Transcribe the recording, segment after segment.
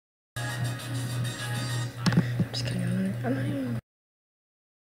I'm not even.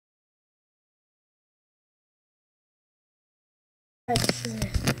 Alright, this is it.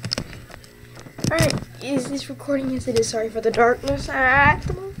 Alright, is this recording? Yes, it is. Sorry for the darkness at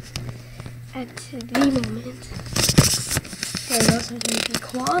the moment. And also the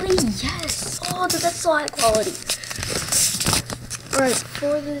quality. Yes. Oh, that's so high quality. Alright,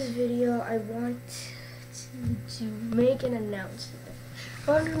 for this video, I want to make an announcement.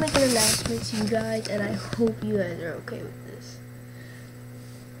 I wanted to make an announcement to you guys, and I hope you guys are okay with this.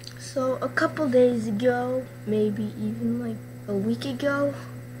 So, a couple days ago, maybe even like a week ago,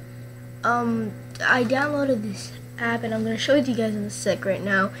 I downloaded this app, and I'm going to show it to you guys in a sec right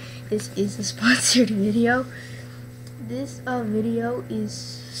now. This is a sponsored video. This video is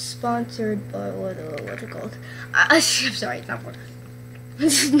sponsored by, what's it called? I'm sorry, it's not one.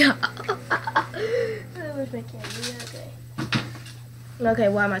 No. Where's my candy? Okay,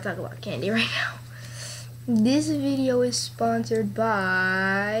 why am I talking about candy right now? This video is sponsored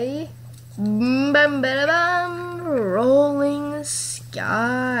by Rolling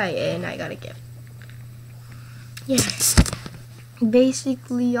Sky, and I got a gift. Yeah.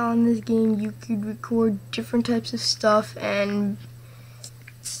 Basically, on this game, you could record different types of stuff and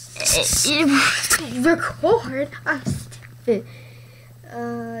record. I'm stupid.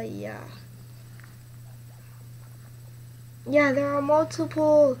 Yeah. Yeah, there are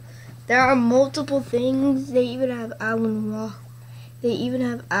multiple things. They even have Alan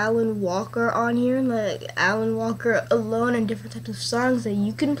Walker on here, like Alan Walker alone, and different types of songs that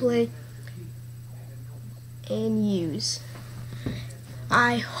you can play and use.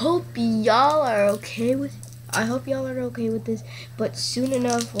 I hope y'all are okay with this, but soon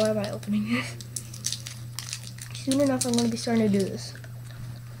enough, why am I opening this? Soon enough, I'm going to be starting to do this.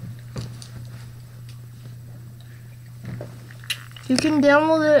 You can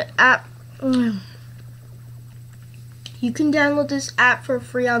download the app. You can download this app for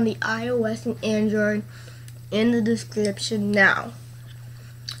free on the iOS and Android in the description now.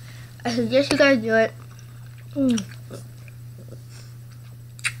 I suggest you guys do it.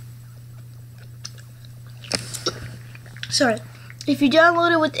 Sorry. If you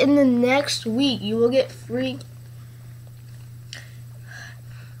download it within the next week, you will get free.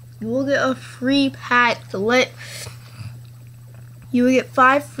 You will get a free pack to let. You will get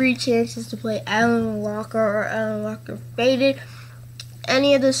 5 free chances to play Alan Walker or Alan Walker Faded,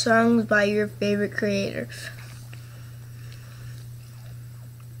 any of the songs by your favorite creator.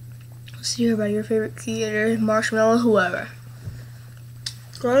 Let's hear about your favorite creator, Marshmallow, whoever.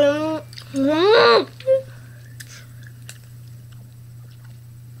 Go down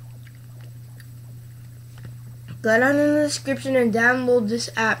in the description and download this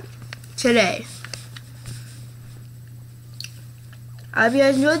app today. I hope you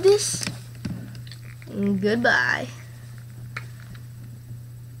guys enjoyed this. Goodbye.